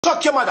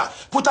Suck your mother.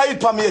 Put a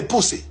hit on me head,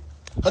 pussy.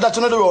 And that's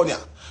another round here.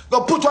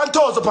 Go put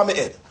 1,000 on me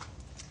head.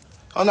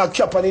 I'm not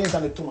cap on the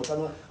internet too much.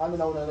 I'm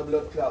not on the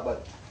blood clot,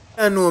 but...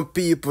 I know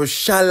people,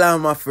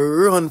 Shalam have to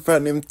run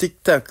from him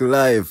TikTok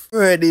live.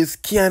 Where is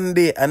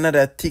Candy,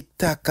 another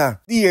TikToker.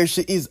 There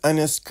she is on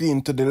your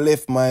screen to the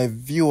left, my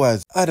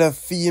viewers. Other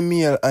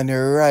female on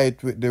your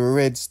right with the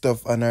red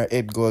stuff on her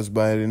head goes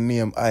by the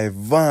name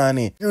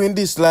Ivani. During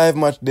this live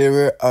match, they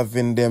were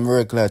having them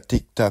regular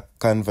TikTok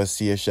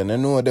conversation. I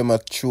know them a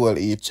troll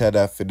each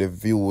other for the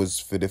views,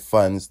 for the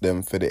fans,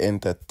 them for the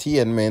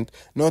entertainment.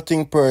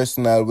 Nothing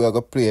personal. We're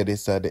gonna play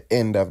this at the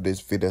end of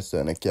this video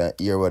so I can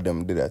hear what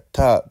them did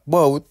talk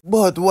about.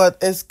 But what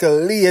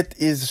escalate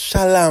is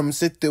Shalam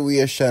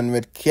situation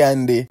with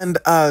Candy and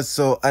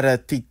also other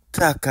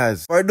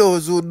TikTokers. For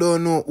those who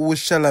don't know who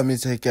Shalam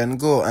is, you can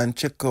go and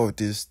check out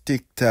his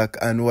TikTok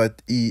and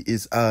what he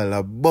is all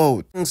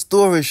about. Long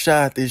story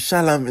short is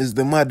Shalam is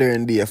the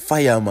modern day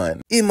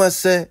fireman. He must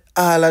say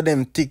all of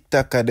them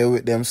TikTokers they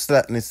with them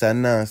slackness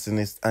and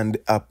nastiness and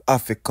the app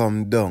have to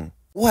come down.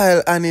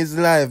 While on his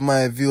live,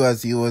 my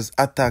viewers, he was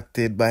attacked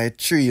by a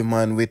tree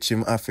man which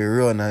him have to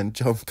run and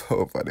jump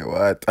over the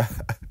water.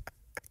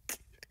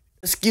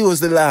 Excuse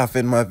the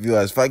laughing, my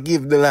viewers.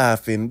 Forgive the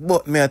laughing.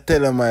 But me I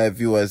tell my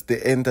viewers,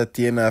 the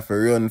entertainer have to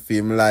run for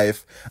him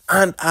life.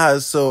 And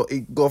also,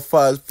 it go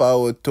fast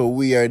forward to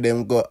where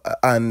them go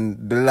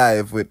on the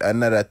live with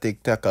another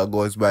TikToker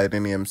goes by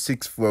the name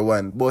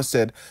 641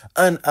 Bossed.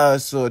 And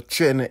also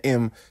train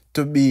him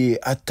to be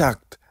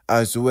attacked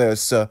as well.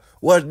 So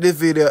watch the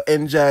video,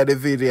 enjoy the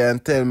video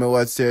and tell me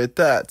what's your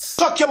thoughts.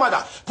 Suck your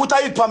mother. Put a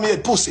hit on me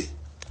head, pussy.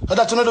 And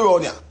that's another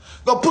round here.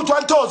 Go put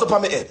 1,000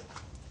 on me head.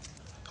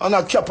 I'm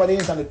not cap on the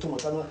internet too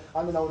much. I'm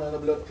not on the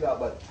blood clot,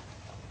 but...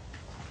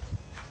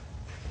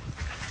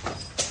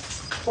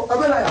 Oh,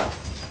 I'm a liar.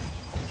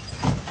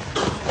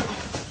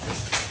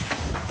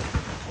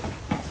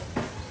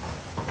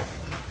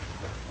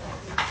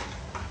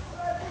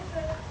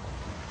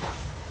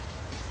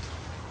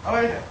 How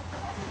are you?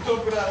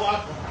 Jump with that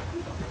water.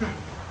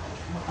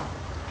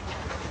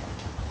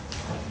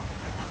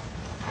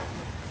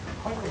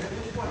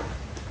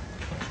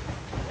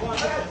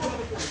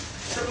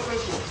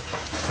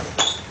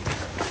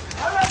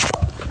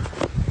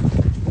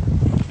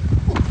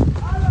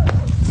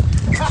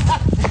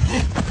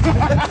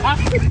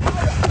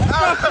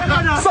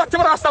 Suck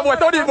your mother, boy,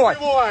 don't boy.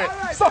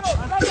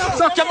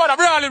 Suck your mother,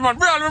 really, man.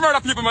 Really,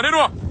 murder people, man. You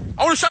know? I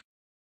want to shut.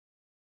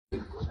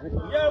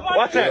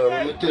 Watch it.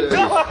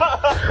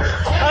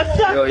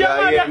 Yo,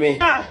 y'all hear me?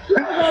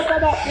 What's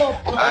that?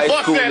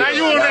 Are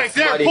you next?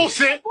 Yeah,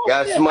 pussy.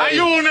 Are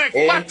you next,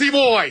 fatty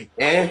boy?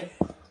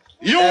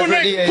 You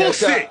next,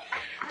 pussy.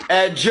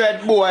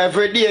 Dread boy,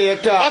 every day you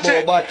talk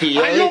about body.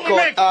 You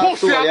next,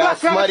 pussy. I'm not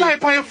going to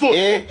type on your foot.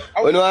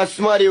 When you want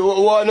somebody who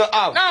want to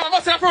have. No, I'm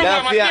not saying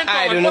program. You have your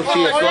eye on the face.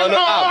 You want to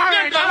have.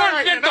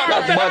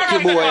 That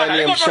body boy and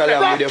them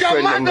Shalam with your friend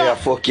and they are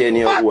fucking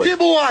you. Fatty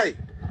boy.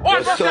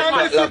 You suck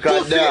like a dog,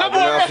 you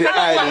have your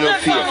eye on the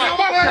face.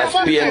 That's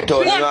pain town,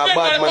 you know a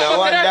bad man, I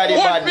want daddy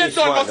badness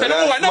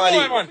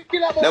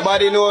man.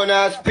 Nobody know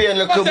that's pain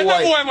little boy.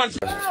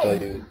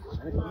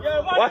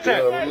 Watch it.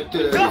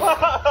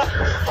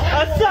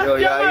 Yo,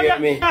 y'all hear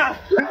me?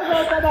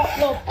 What's that?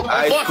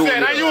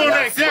 Are you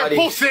next? Yeah,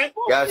 pussy.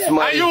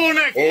 Are you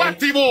next,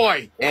 fatty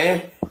boy?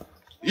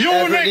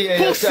 You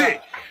next, pussy.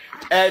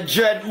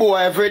 Dread boy,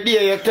 every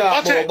day you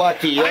talk about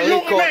body. You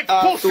next,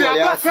 pussy. I'm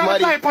not going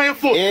to type on your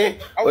foot.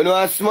 When you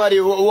want somebody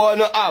who want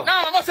to have. No,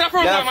 I'm not saying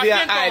program. That's your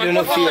eye on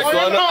the face. You want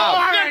to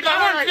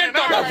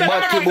have. That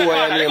body boy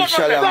and them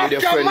Shalam with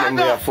your friend and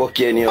they are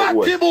fucking you.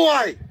 Fatty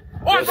boy.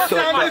 You suck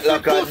like a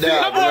dog, you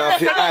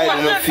have your eye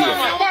on the face.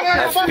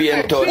 That's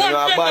pain town, you know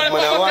a bad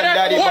man, I want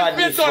daddy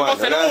badness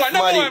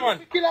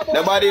man.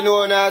 Nobody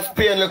know that's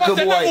pain little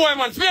boy.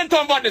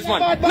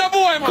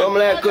 Come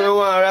like you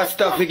want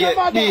Rasta to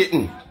get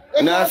beaten.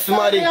 Now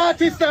somebody.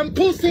 Artist and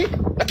pussy.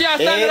 I can't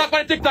stand up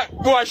on TikTok,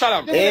 boy,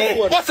 Shalam.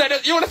 What's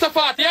that? You want to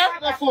support, yeah?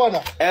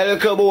 Hey,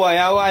 little boy,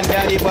 I want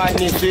daddy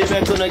badness, so you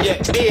better not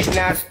get beaten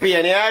and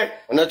Spain, yeah?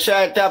 And not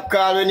try to tap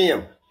call with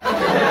him.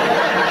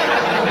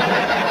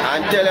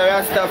 And tell the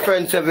Rasta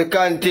friends if you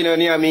continue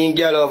near me and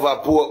girl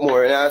over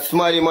Portmore. Now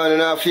somebody man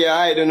and have to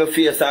hide on the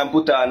face and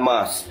put on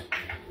mask.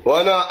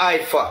 What not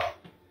hide for?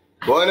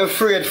 What not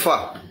afraid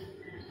for?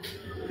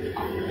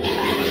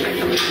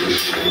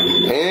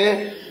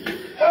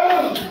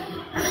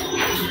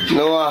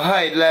 No I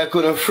hide like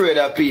I'm afraid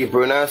of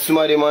people. Now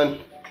somebody man,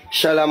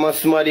 Shalam or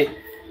somebody,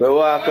 we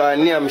walk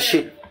on name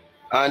shit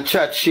and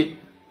chat shit.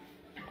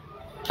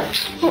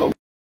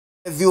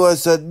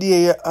 Viewers, so there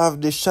you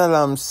have the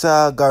Shalam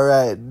saga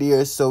right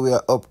there. So we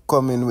are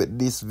upcoming with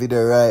this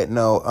video right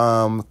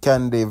now.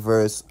 Candy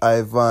versus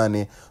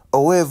Ivani.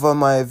 However,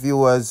 my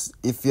viewers,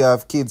 if you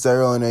have kids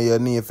around you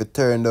need to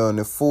turn down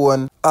the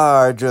phone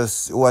or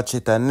just watch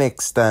it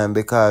next time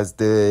because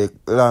the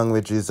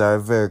languages are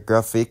very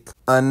graphic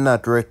and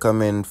not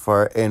recommend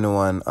for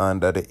anyone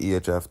under the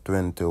age of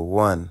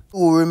 21.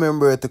 Do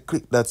remember to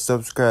click that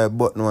subscribe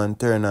button and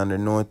turn on the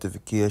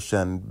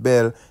notification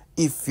bell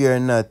if you're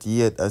not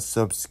yet a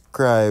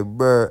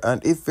subscriber.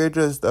 And if you're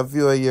just a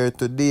viewer here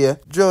today,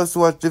 just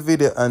watch the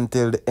video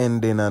until the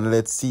ending and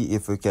let's see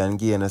if we can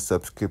gain a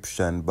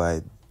subscription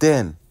by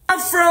then.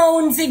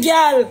 Frownsy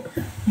girl,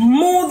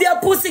 move your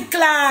pussy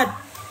clad.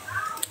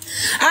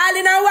 All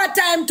in our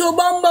time to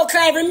bumbo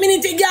cry every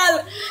minute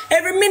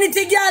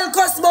girl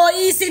cost about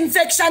yeast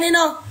infection, you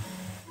know.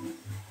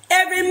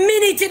 Every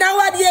minute in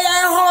our day,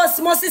 our house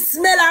must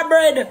smell a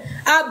bread,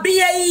 a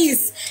beer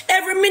yeast.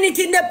 Every minute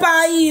in the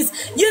pan yeast.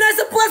 You're not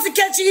supposed to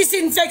catch yeast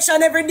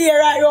infection every day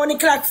right around the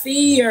clock for a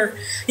year.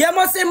 You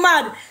must be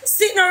mad.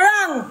 Sitting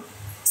around.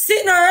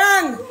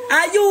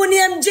 And you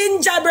name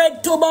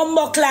gingerbread to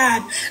bumbo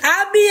clad.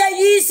 I'll be a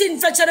yeast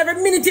infection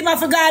every minute in my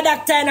forgot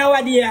doctor in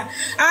our day.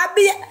 I'll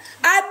be a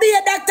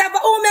doctor.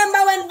 Who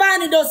remember when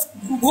Vanny does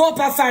go up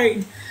a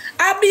foreign?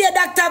 I'll be a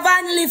Dr.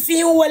 Vanny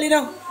feeling well, you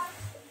know.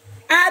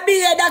 I'll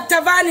be a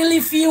Dr. Vanny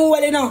feeling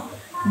well, you know.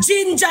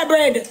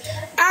 Gingerbread.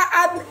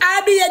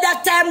 I'll be a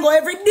doctor and go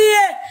every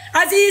day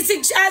as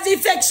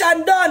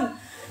infection done.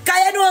 Cause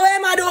you know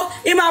what I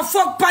do? Him a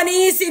fuck pan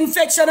yeast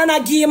infection and a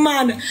gay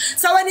man.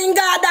 So when he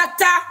got a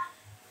doctor,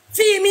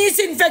 feel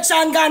yeast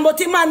infection gone, but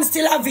the man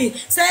still have it.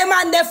 So the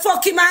man they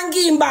fuck him and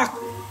give him back.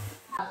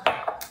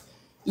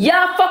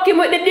 Yeah, fuck him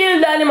with the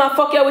dildo and him a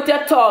fuck you with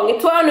your tongue.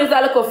 It one is a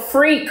little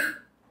freak.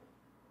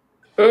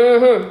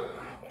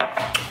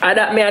 And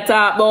that me a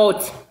talk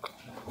about.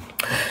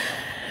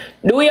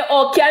 The way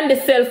how Candy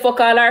sell fuck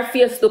all her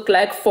face look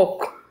like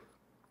fuck.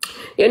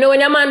 You know when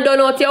your man done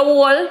out your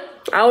hole,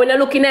 and when you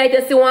looking at it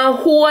you see one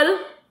hole.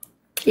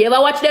 You ever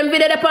watch them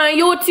video up on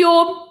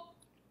YouTube?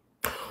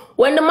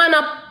 When the man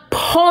a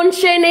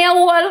punch in your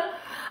hole,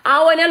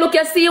 and when you look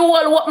you see hole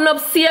open up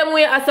same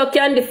way as your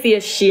Candy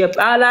face shape.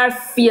 All her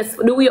face,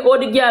 the way how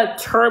the girl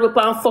turn up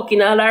and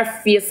fucking all her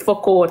face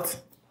fuck out.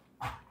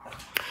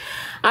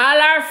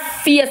 All our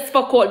face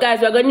fuck out. Guys,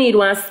 we're gonna need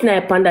one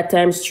snipe on that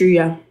times 3.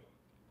 Yeah.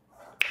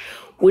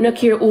 We don't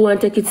care who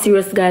want to take it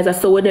serious, guys. I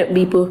saw that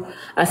people.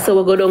 I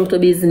saw we go down to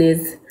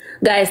business.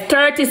 Guys,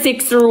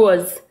 36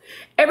 rows.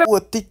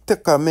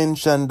 TikToker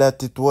mentioned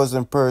that it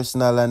wasn't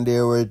personal and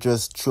they were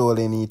just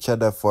trolling each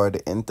other for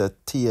the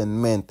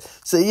entertainment.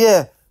 So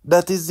yeah,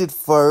 that is it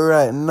for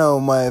right now,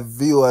 my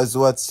viewers.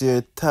 What's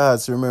your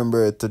thoughts?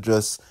 Remember to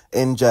just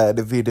enjoy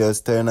the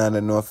videos, turn on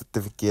the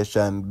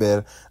notification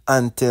bell.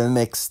 Until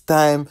next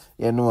time,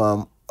 you know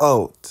I'm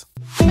out.